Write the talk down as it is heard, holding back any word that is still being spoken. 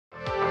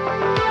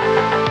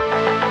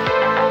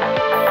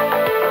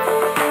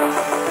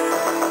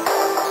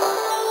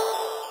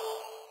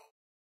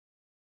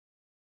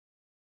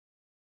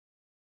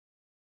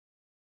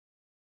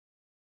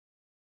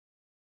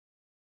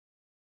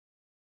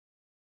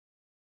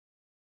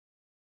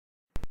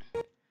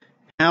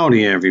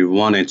Howdy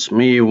everyone, it's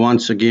me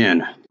once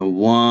again, the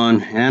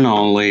one and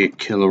only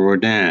Killer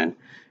Rodan.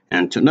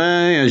 And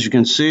today, as you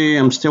can see,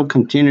 I'm still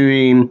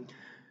continuing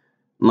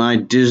my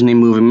Disney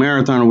movie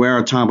marathon where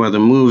I talk about the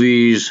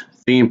movies,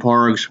 theme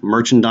parks,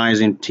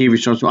 merchandising, TV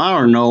shows, I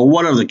don't know,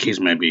 whatever the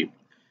case may be.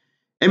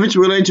 If it's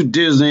related to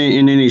Disney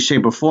in any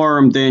shape or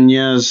form, then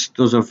yes,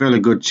 there's a fairly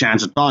good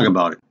chance to talk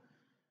about it.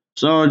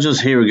 So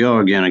just here we go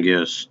again, I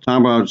guess. Talk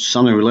about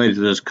something related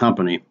to this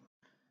company.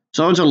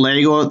 So it's a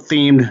Lego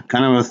themed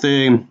kind of a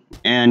thing,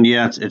 and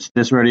yeah, it's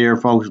this right here,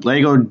 folks.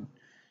 Lego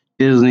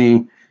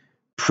Disney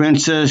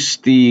Princess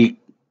the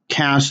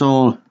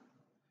Castle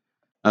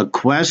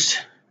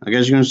Quest, I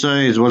guess you can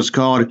say, is what it's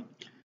called.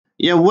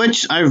 Yeah,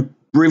 which I've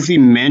briefly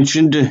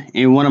mentioned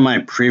in one of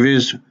my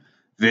previous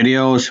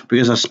videos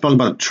because I spoke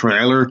about the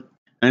trailer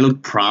and it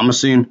looked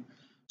promising.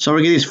 So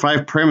we get these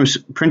five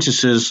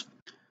princesses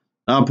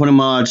pretty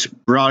much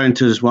brought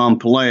into this one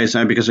place,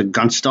 and because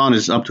Gunston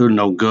is up to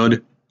no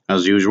good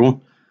as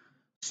usual.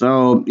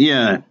 So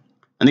yeah,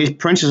 and these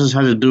princesses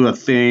had to do a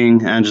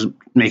thing and just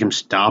make him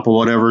stop or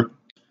whatever.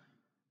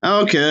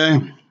 Okay,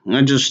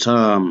 I just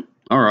all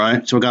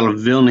right. So we got a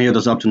villain here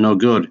that's up to no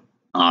good,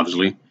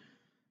 obviously.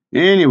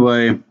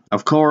 Anyway,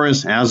 of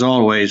course, as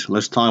always,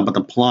 let's talk about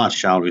the plot,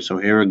 shall we? So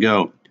here we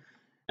go.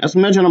 As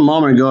mentioned a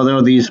moment ago, there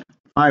are these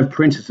five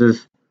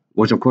princesses,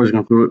 which of course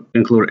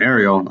include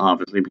Ariel,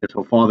 obviously, because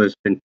her father's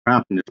been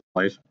trapped in this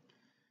place.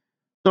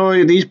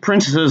 So these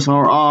princesses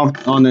are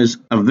off on this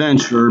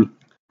adventure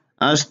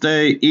as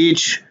they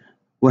each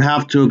would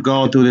have to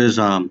go through this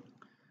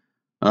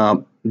uh,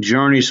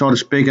 journey, so to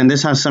speak, and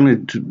this has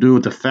something to do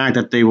with the fact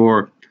that they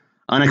were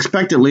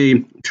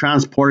unexpectedly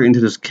transported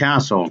into this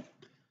castle.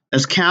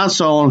 This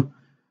castle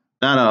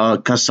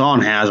that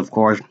Gaston has, of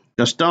course.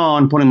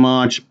 Gaston pretty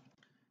much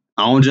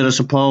owns it, I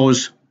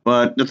suppose,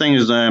 but the thing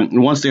is that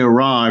once they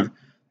arrive,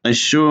 they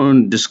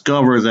soon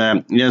discover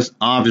that, yes,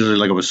 obviously,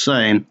 like I was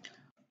saying,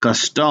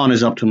 Gaston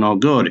is up to no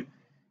good.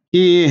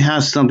 He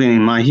has something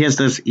in mind. He has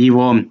this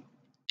evil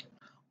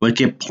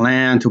wicked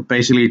plan to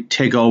basically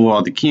take over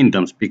all the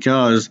kingdoms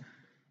because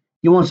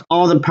he wants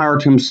all the power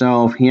to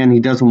himself and he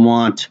doesn't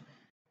want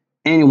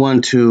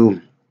anyone to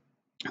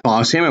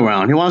boss him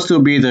around. He wants to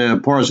be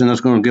the person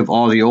that's going to give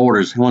all the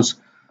orders. That's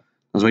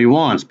what he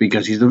wants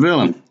because he's the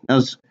villain.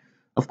 That's,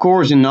 of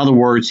course, in other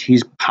words,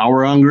 he's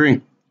power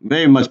hungry,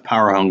 very much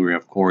power hungry,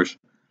 of course.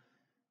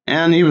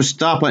 And he will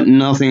stop at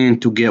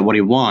nothing to get what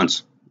he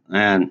wants.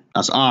 And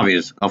that's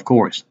obvious, of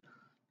course,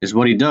 is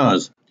what he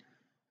does.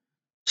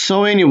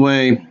 So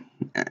anyway,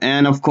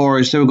 and of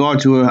course they have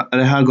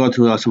go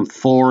to some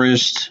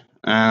forest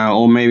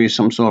or maybe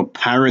some sort of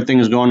pirate thing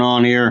is going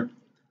on here,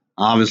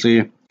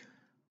 obviously.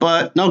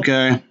 But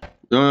okay,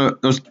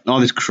 there's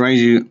all these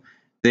crazy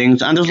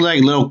things, and there's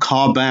like little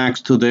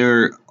callbacks to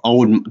their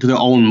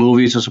own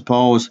movies, I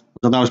suppose.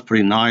 So that was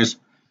pretty nice.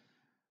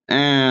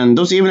 And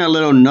there's even a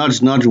little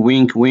nudge, nudge,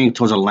 wink, wink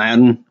towards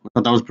Aladdin. I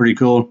thought that was pretty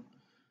cool.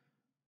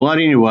 But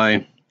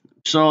anyway,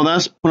 so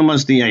that's pretty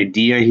much the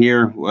idea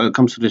here when it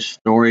comes to this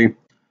story.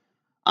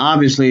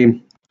 Obviously,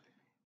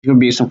 it could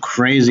be some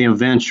crazy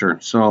adventure.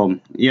 So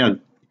yeah,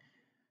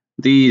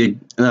 the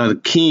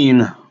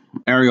king,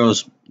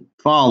 Ariel's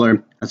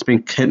father, has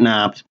been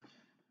kidnapped.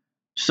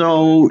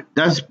 So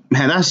that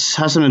has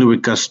something to do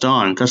with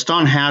Gaston.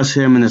 Gaston has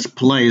him in his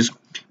place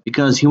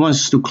because he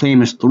wants to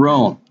claim his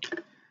throne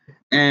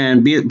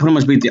and pretty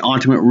much be the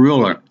ultimate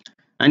ruler.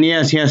 And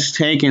yes, he has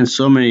taken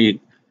so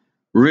many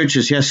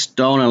riches. He has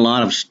stolen a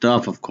lot of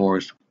stuff, of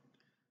course,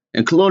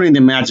 including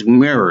the magic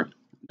mirror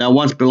that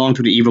once belonged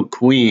to the evil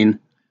queen.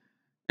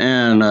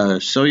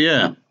 And so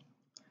yeah,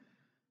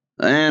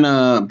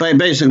 and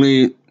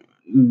basically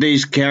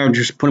these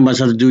characters pretty much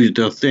have to do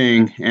their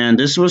thing. And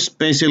this was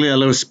basically a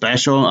little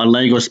special, a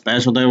Lego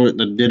special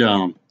that did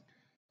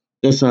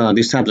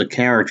these types of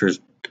characters.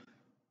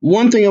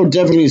 One thing I would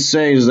definitely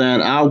say is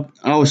that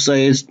I would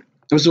say it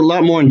was a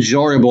lot more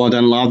enjoyable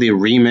than a lot of the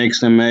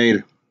remakes they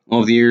made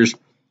over the years.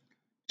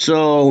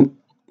 So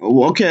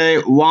okay,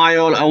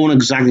 while I won't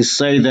exactly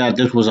say that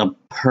this was a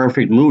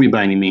perfect movie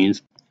by any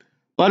means,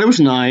 but it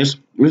was nice.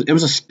 It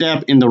was a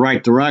step in the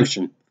right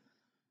direction.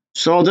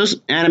 So this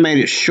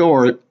animated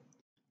short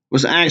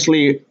was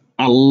actually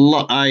a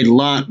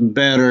lot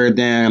better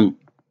than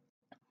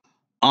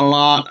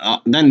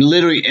than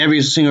literally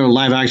every single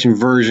live action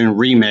version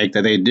remake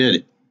that they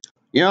did.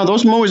 You know,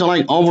 those movies are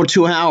like over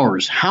 2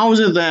 hours. How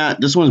is it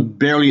that this one's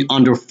barely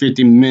under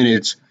 50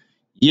 minutes,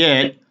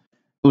 yet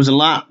it was a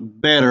lot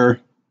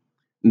better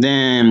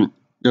than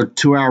the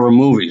 2 hour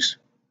movies?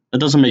 That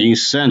doesn't make any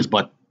sense,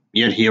 but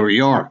yet here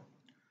we are.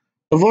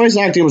 The voice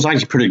acting was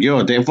actually pretty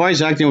good. The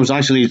voice acting was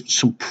actually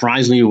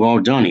surprisingly well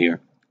done here.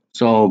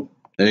 So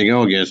there you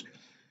go, I guess.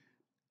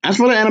 As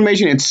for the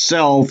animation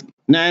itself,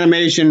 the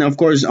animation, of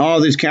course,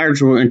 all these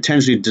characters were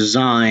intentionally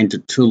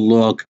designed to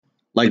look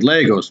like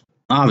Legos,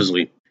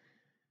 obviously.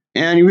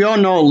 And we all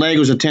know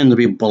Legos tend to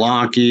be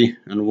blocky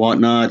and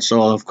whatnot,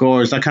 so of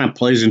course that kind of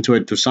plays into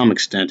it to some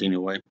extent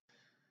anyway.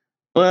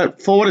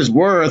 But for what it's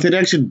worth, it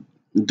actually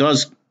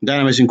does the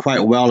animation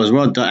quite well as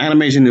well. The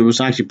animation it was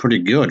actually pretty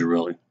good,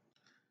 really.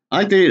 I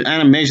like the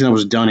animation that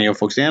was done here,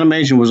 folks. The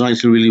animation was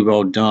actually really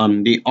well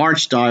done. The art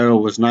style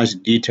was nice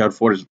and detailed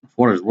for its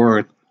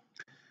worth.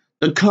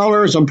 The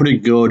colors are pretty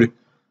good,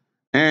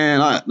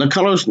 and the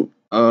colors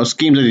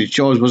scheme that he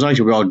chose was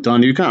actually well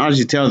done. You can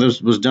actually tell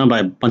this was done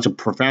by a bunch of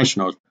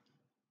professionals.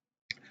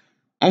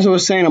 As I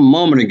was saying a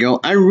moment ago,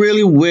 I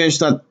really wish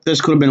that this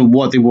could have been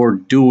what they were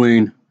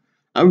doing.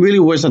 I really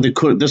wish that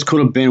this could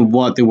have been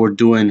what they were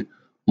doing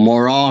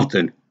more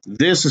often.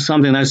 This is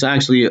something that's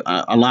actually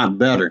a lot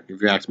better,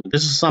 if you ask me.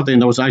 This is something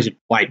that was actually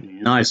quite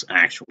nice,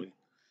 actually.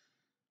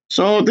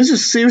 So this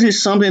is seriously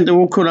something that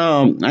we could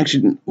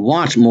actually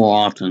watch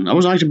more often. I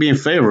was actually be in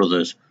favor of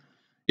this.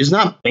 It's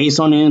not based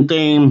on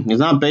anything. It's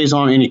not based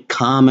on any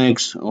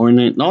comics or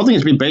anything. The whole thing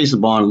is be based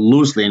upon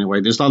loosely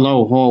anyway. There's not the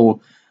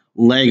whole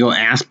Lego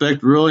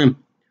aspect really.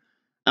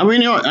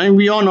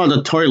 We all know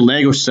the toy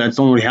Lego sets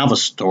don't really have a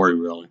story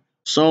really.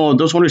 So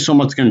there's only so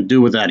much going to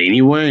do with that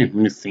anyway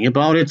when you think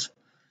about it.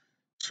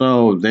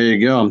 So there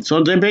you go.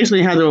 So they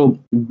basically had to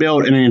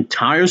build an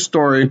entire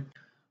story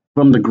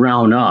from the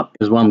ground up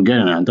is what I'm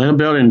getting at. They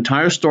built an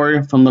entire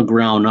story from the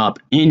ground up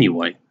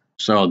anyway.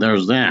 So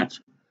there's that.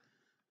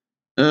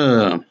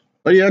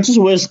 But yeah, I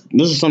just wish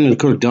this is something they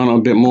could have done a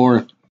bit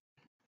more.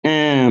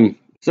 And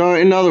so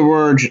in other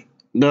words,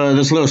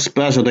 this little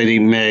special that he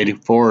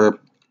made for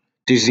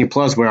Disney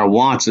Plus where I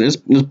watched it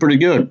is pretty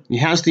good. He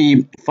has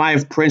the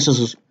five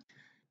princesses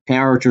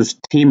characters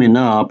teaming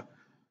up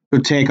to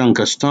take on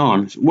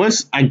Gaston. Which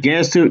I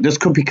guess this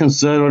could be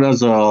considered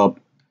as a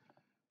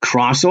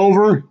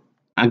crossover.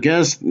 I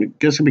guess it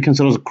could be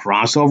considered as a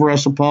crossover, I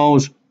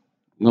suppose.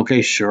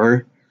 Okay,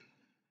 sure.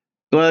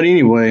 But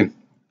anyway,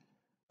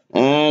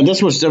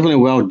 this was definitely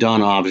well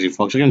done, obviously,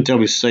 folks. I can tell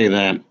we say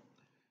that.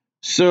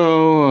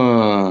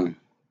 So,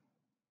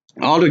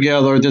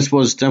 altogether, this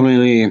was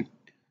definitely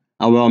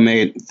a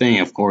well-made thing,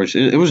 of course.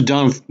 It was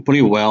done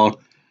pretty well.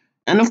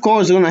 And of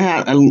course, it's going to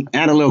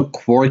add a little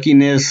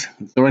quirkiness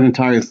throughout the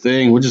entire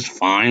thing, which is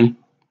fine.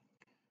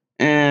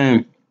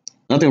 And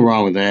nothing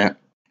wrong with that.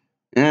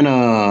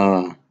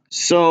 And,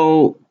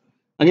 so,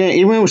 again,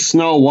 even with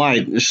Snow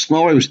White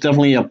was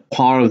definitely a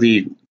part of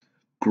the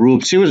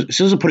group. She was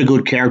a pretty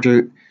good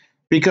character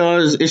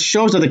because it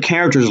shows that the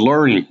character's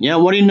learning. Yeah,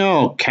 what do you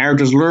know?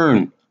 Characters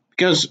learn.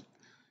 Because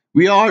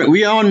we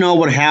all know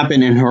what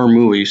happened in her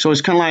movie. So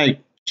it's kind of like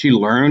she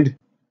learned,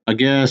 I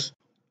guess.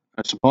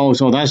 I suppose.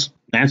 So that's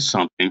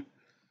something.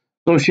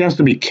 So she has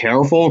to be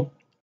careful.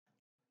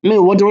 I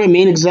mean, what do I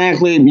mean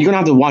exactly? You're gonna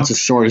have to watch the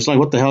story. It's like,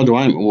 what the hell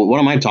what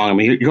am I talking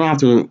about? You're gonna have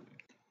to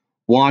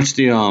watch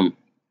the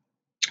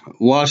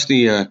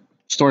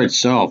story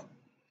itself.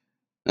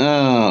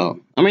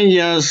 I mean,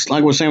 yes,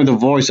 like we're saying with the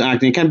voice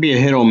acting, it can be a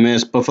hit or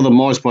miss, but for the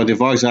most part, the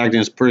voice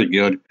acting is pretty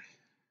good.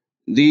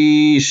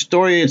 The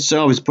story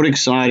itself is pretty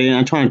exciting.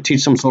 I'm trying to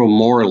teach some sort of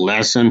moral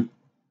lesson,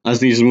 as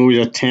these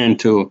movies tend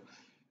to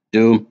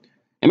do.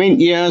 I mean,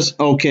 yes,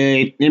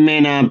 okay, it may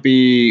not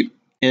be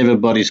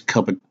everybody's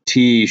cup of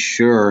tea,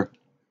 sure,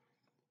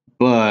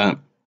 but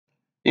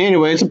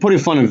anyway, it's a pretty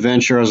fun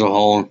adventure as a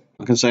whole.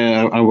 I can say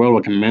I will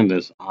recommend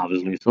this,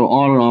 obviously. So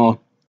all in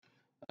all,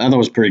 I thought it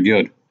was pretty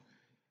good.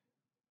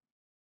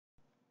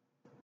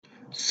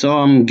 So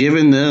I'm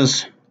giving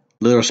this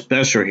little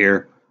special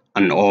here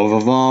an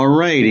overall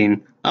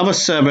rating of a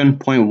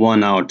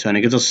 7.1 out of 10.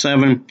 It gets a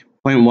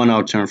 7.1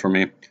 out of 10 for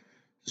me.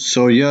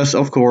 So yes,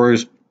 of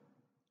course,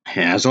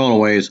 as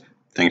always,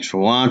 thanks for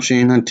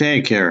watching and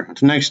take care.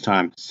 Until next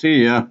time,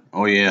 see ya.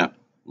 Oh yeah,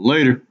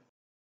 later.